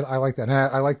 Yeah, I like that. And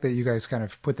I like that you guys kind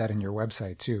of put that in your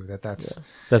website too, that's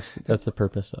the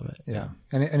purpose of it. Yeah.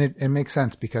 And it makes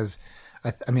sense because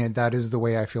I mean, that is the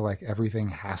way I feel like everything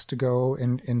has to go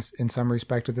in some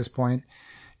respect at this point.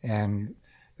 And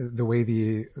the way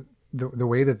the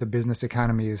way that the business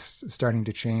economy is starting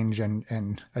to change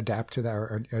and adapt to that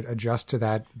or adjust to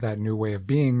that new way of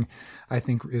being, I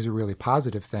think is a really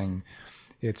positive thing.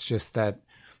 It's just that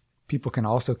people can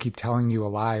also keep telling you a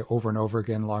lie over and over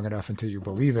again long enough until you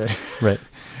believe it. Right.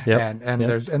 Yep. and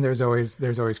there's always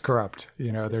corrupt,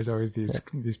 there's always these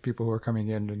people who are coming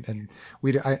in and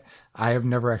I have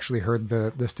never actually heard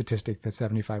the statistic that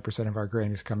 75% of our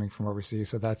grain is coming from overseas.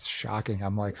 So that's shocking.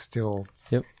 I'm like still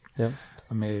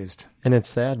amazed. And it's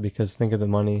sad because think of the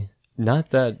money.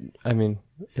 Not that, I mean,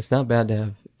 it's not bad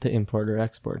to import or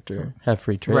export or have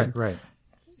free trade. Right.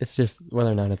 It's just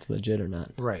whether or not it's legit or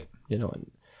not. Right. And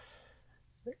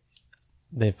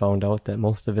they found out that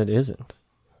most of it isn't.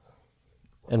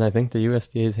 And I think the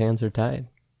USDA's hands are tied.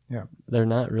 Yeah. They're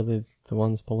not really the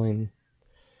ones pulling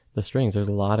the strings. There's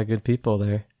a lot of good people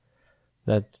there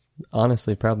that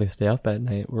honestly probably stay up at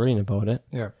night worrying about it.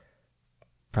 Yeah.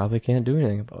 Probably can't do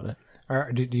anything about it.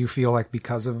 Do you feel like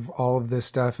because of all of this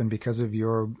stuff and because of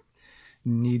your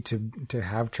need to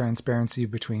have transparency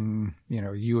between,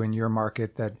 you and your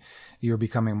market, that you're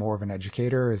becoming more of an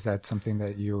educator? Is that something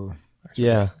that you...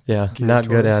 Yeah. Not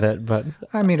good at it, but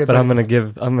I mean, I'm going to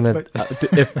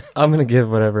give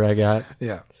whatever I got.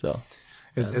 Yeah. So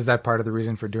is that part of the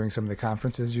reason for doing some of the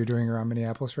conferences you're doing around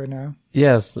Minneapolis right now?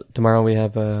 Yes. Tomorrow we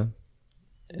have I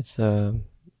don't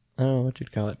know what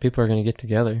you'd call it. People are going to get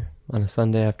together on a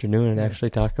Sunday afternoon and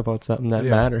actually talk about something that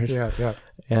matters. Yeah.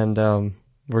 And,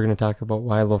 we're going to talk about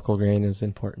why local grain is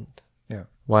important. Yeah.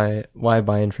 Why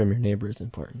buying from your neighbor is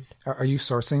important. Are you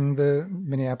sourcing the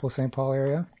Minneapolis-St. Paul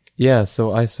area? Yeah,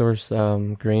 so I source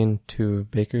grain to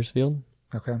Bakersfield,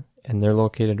 Okay. and they're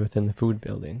located within the food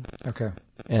building. Okay.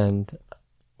 And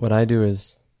what I do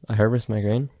is I harvest my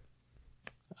grain.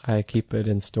 I keep it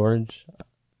in storage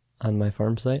on my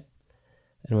farm site.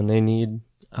 And when they need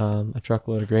a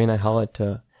truckload of grain, I haul it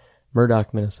to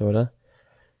Murdock, Minnesota.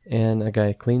 And a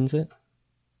guy cleans it,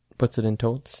 puts it in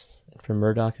totes. And from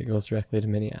Murdock, it goes directly to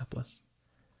Minneapolis.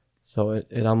 So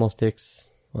it almost takes,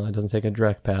 well, it doesn't take a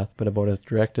direct path, but about as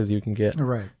direct as you can get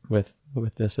with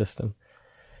this system.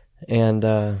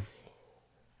 And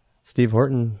Steve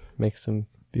Horton makes some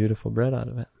beautiful bread out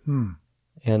of it.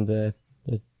 And they're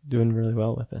doing really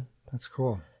well with it. That's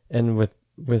cool. And with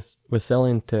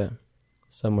selling to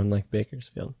someone like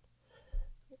Bakersfield,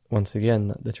 once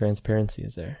again, the transparency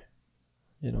is there.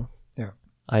 You know? Yeah.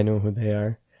 I know who they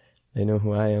are. They know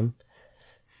who I am.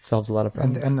 Solves a lot of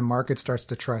problems. And the market starts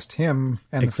to trust him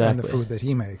and the food that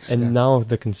he makes. And now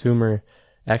the consumer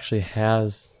actually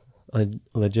has a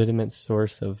legitimate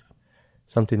source of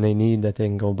something they need that they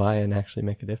can go buy and actually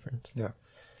make a difference. Yeah.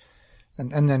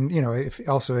 And then, you know,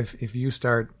 if you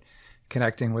start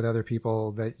connecting with other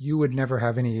people that you would never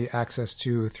have any access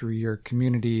to through your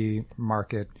community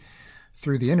market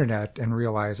through the internet and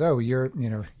realize, oh,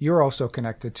 you're also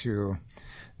connected to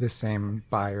this same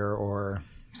buyer or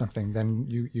something, then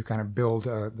you kind of build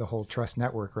the whole trust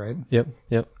network, right? Yep.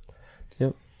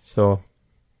 So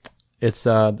it's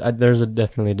there's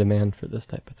definitely a demand for this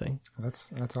type of thing.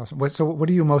 That's awesome. So what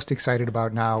are you most excited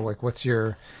about now? Like, what's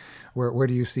your where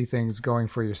do you see things going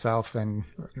for yourself, and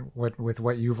with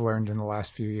what you've learned in the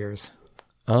last few years?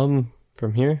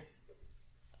 From here,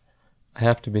 I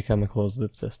have to become a closed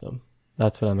loop system.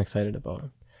 That's what I'm excited about.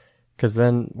 Because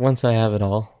then once I have it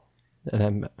all,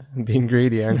 and I'm being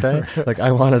greedy, aren't I? Like,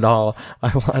 I want it all.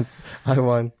 I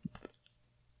want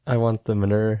the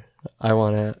manure. I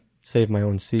want to save my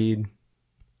own seed.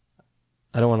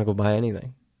 I don't want to go buy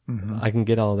anything. Mm-hmm. I can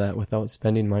get all that without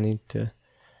spending money to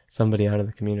somebody out of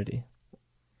the community.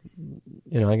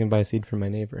 You know, I can buy seed from my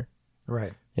neighbor.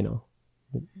 Right. You know,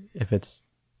 if it's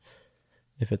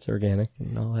organic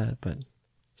and all that. But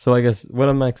so I guess what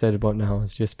I'm excited about now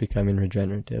is just becoming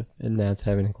regenerative, and that's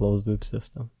having a closed loop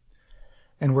system.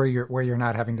 And where you're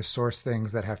not having to source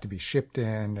things that have to be shipped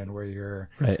in, and where you're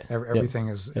everything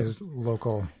is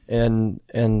local. And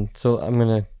so I'm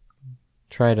gonna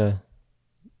try to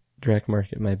direct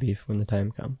market my beef when the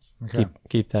time comes. Okay.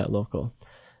 Keep that local.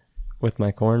 With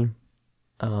my corn,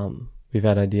 we've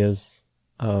had ideas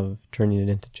of turning it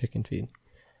into chicken feed,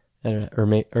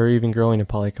 or even growing a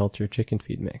polyculture chicken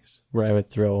feed mix, where I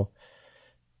would throw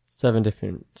 7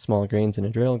 different small grains in a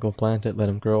drill, go plant it, let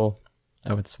them grow.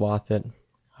 I would swath it,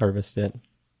 harvest it,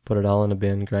 put it all in a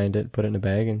bin, grind it, put it in a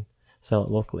bag, and sell it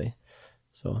locally.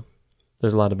 So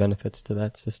there's a lot of benefits to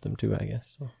that system too, I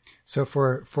guess. So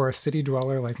for a city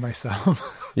dweller like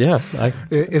myself, yeah,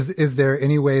 is there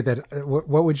any way that what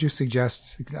would you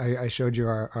suggest? I showed you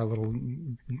our little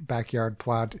backyard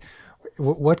plot.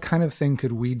 What kind of thing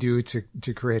could we do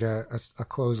to create a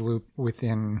closed loop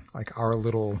within like our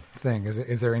little thing?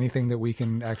 Is there anything that we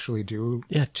can actually do?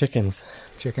 Yeah, chickens.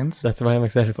 Chickens? That's why I'm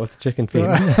excited about the chicken feed.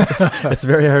 It's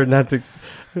very hard not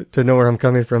to know where I'm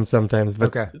coming from sometimes,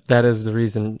 but that is the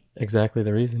reason. Exactly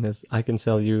the reason is I can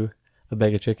sell you a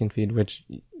bag of chicken feed, which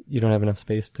you don't have enough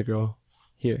space to grow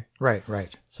here. Right.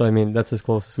 So, I mean, that's as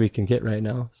close as we can get right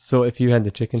now. So if you had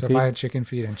the chicken feed. So if I had chicken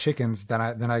feed and chickens, then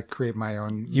I create my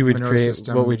own You would create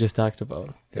system. What we just talked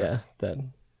about. Yeah. That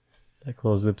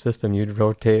closed loop system. You'd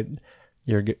rotate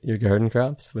your garden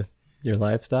crops with your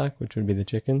livestock, which would be the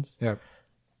chickens. Yeah.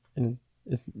 And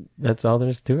that's all there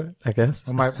is to it, I guess.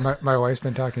 Well, my wife's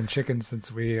been talking chickens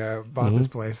since we bought this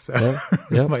place. So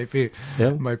it might be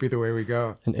the way we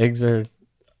go. And eggs they're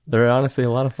honestly a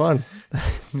lot of fun.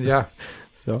 Yeah.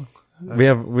 So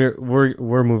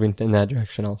we're moving in that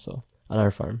direction also on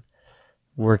our farm.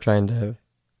 We're trying to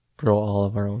grow all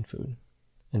of our own food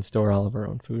and store all of our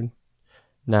own food.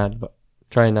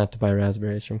 Trying not to buy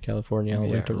raspberries from California all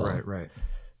winter long. Right.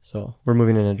 So we're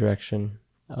moving in a direction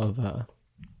of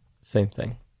same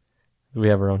thing. We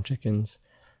have our own chickens.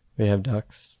 We have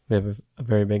ducks. We have a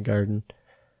very big garden.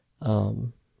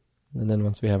 And then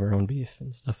once we have our own beef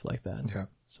and stuff like that. Yeah.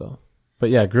 So,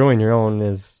 but yeah, growing your own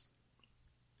is,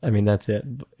 I mean, that's it.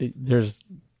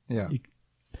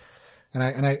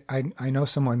 And I know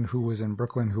someone who was in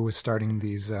Brooklyn who was starting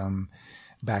these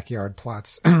backyard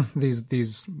plots.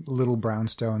 these little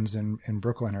brownstones in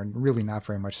Brooklyn are really not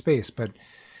very much space, but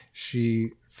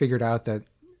she figured out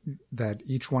that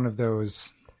each one of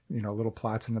those little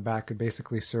plots in the back could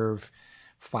basically serve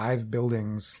 5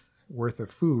 buildings worth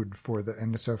of food for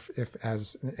and so if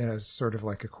as sort of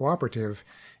like a cooperative,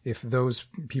 if those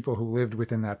people who lived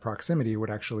within that proximity would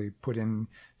actually put in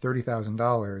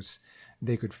 $30,000,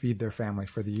 they could feed their family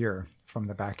for the year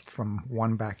from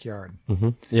one backyard. Mm-hmm.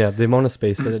 Yeah, the amount of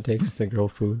space that it takes to grow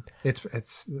food.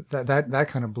 It's that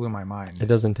kind of blew my mind. It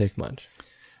doesn't take much.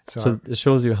 So it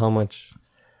shows you how much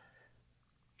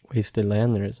wasted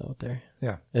land there is out there.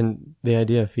 Yeah. And the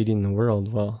idea of feeding the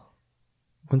world, well,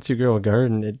 once you grow a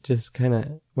garden, it just kind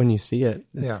of, when you see it,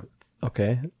 it's,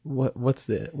 okay, what's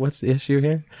the issue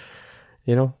here?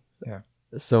 You know? Yeah.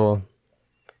 So,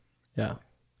 yeah,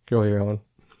 grow your own.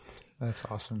 That's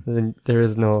awesome. Then there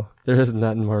is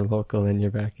nothing more local than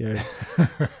your backyard.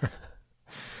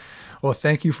 Well,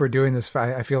 thank you for doing this.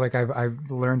 I feel like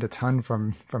I've learned a ton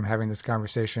from having this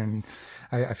conversation.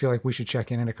 I feel like we should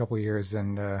check in a couple of years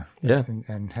and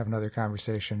and have another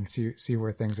conversation. See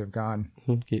where things have gone.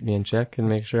 Keep me in check and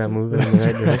make sure I'm moving in the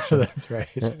right direction. That's right.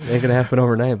 It ain't gonna happen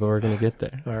overnight, but we're gonna get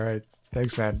there. All right.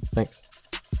 Thanks, man. Thanks.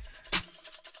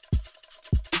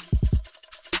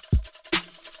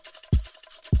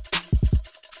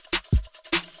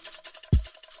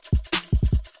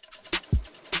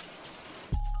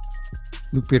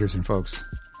 Luke Peterson, folks.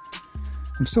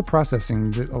 I'm still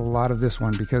processing a lot of this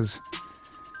one because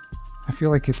I feel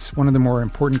like it's one of the more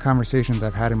important conversations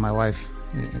I've had in my life.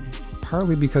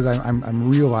 Partly because I'm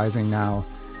realizing now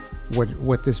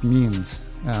what this means.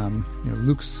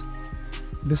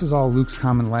 This is all Luke's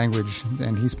common language,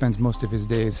 and he spends most of his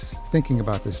days thinking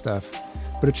about this stuff.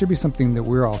 But it should be something that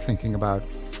we're all thinking about.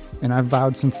 And I've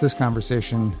vowed since this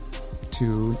conversation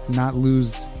to not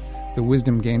lose the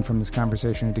wisdom gained from this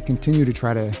conversation and to continue to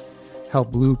try to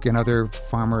help Luke and other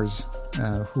farmers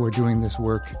who are doing this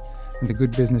work and the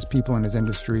good business people in his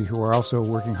industry who are also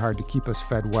working hard to keep us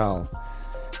fed well.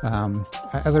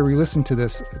 As I re-listened to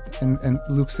this, and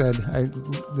Luke said,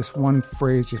 this one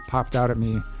phrase just popped out at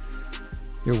me.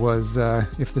 It was,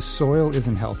 if the soil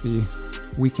isn't healthy,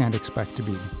 we can't expect to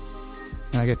be.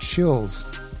 And I get chills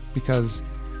because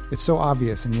it's so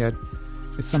obvious and yet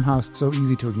it's somehow so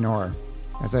easy to ignore.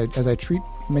 As I treat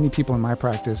many people in my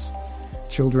practice,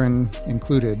 children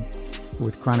included,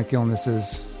 with chronic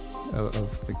illnesses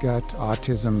of the gut,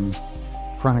 autism,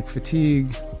 chronic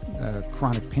fatigue,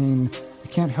 chronic pain, I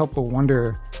can't help but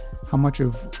wonder how much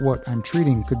of what I'm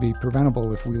treating could be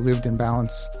preventable if we lived in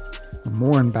balance, or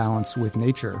more in balance with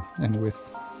nature and with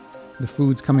the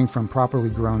foods coming from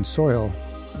properly grown soil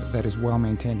that is well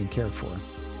maintained and cared for.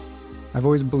 I've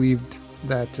always believed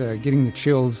that getting the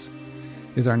chills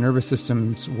is our nervous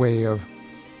system's way of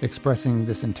expressing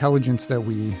this intelligence that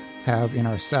we have in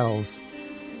our cells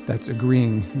that's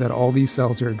agreeing that all these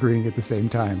cells are agreeing at the same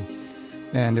time.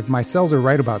 And if my cells are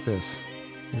right about this,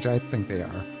 which I think they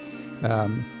are,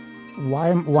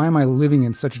 why am I living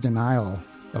in such denial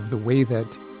of the way that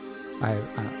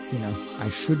I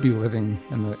should be living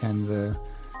and the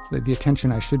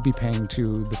attention I should be paying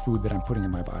to the food that I'm putting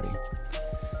in my body?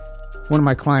 One of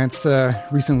my clients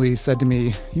recently said to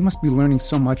me, "You must be learning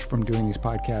so much from doing these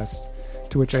podcasts."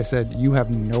 To which I said, "You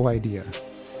have no idea."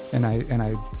 And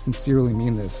I sincerely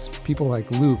mean this. People like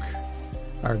Luke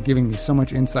are giving me so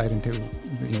much insight into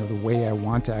the way I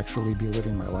want to actually be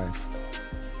living my life.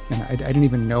 And I didn't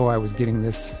even know I was getting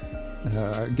this,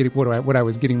 what I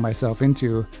was getting myself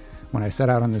into when I set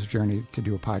out on this journey to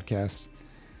do a podcast.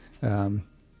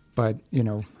 But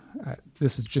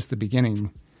this is just the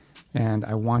beginning. And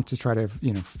I want to try to,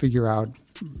 figure out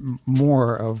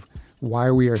more of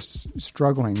why we are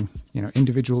struggling,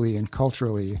 individually and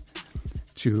culturally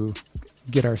to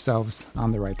get ourselves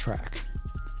on the right track.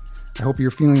 I hope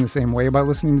you're feeling the same way about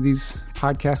listening to these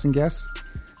podcasts and guests.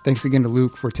 Thanks again to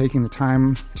Luke for taking the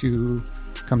time to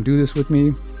come do this with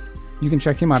me. You can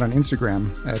check him out on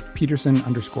Instagram at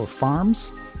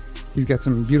Peterson_farms. He's got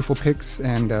some beautiful pics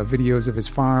and videos of his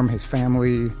farm, his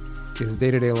family, his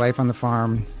day-to-day life on the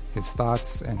farm, his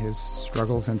thoughts and his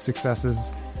struggles and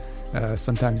successes,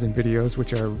 sometimes in videos,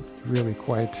 which are really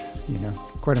quite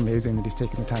amazing that he's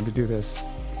taken the time to do this.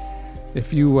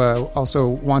 If you also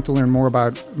want to learn more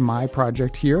about my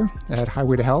project here at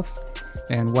Highway to Health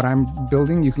and what I'm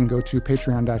building, you can go to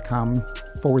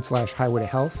patreon.com/Highway to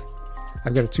Health.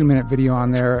 I've got a 2-minute video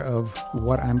on there of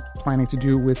what I'm planning to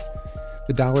do with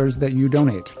the dollars that you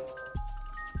donate.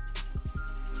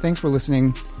 Thanks for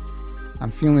listening.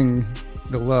 I'm feeling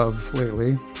the love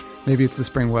lately. Maybe it's the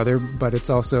spring weather, but it's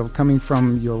also coming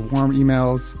from your warm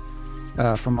emails,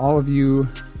 from all of you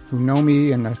who know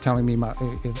me and are telling me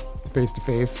face to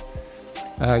face.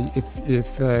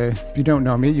 If you don't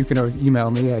know me, you can always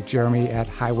email me at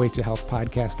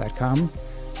jeremy@highwaytohealthpodcast.com.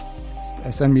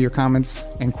 Send me your comments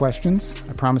and questions.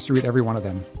 I promise to read every one of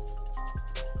them.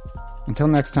 Until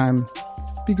next time,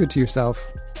 be good to yourself,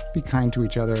 be kind to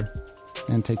each other,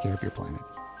 and take care of your planet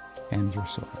and your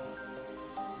soul.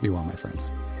 Be well, my friends.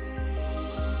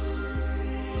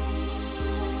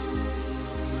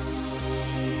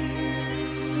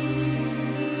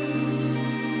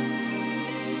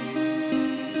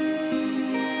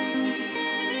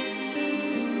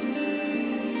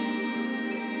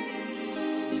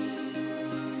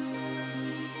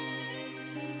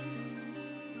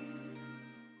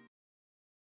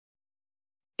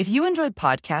 If you enjoyed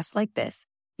podcasts like this,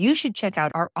 you should check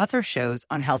out our other shows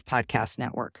on Health Podcast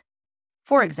Network.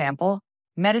 For example,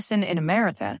 Medicine in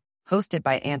America, hosted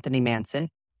by Anthony Manson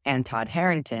and Todd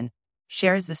Harrington,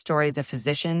 shares the stories of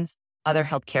physicians, other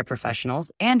healthcare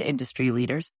professionals, and industry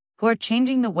leaders who are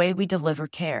changing the way we deliver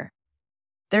care.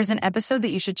 There's an episode that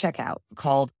you should check out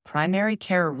called Primary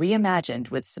Care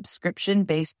Reimagined with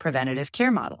Subscription-Based Preventative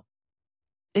Care Model.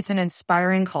 It's an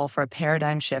inspiring call for a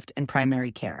paradigm shift in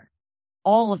primary care.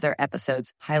 All of their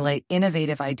episodes highlight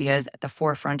innovative ideas at the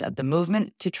forefront of the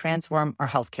movement to transform our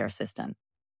healthcare system.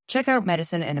 Check out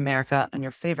Medicine in America on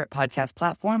your favorite podcast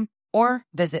platform or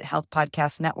visit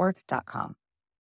healthpodcastnetwork.com.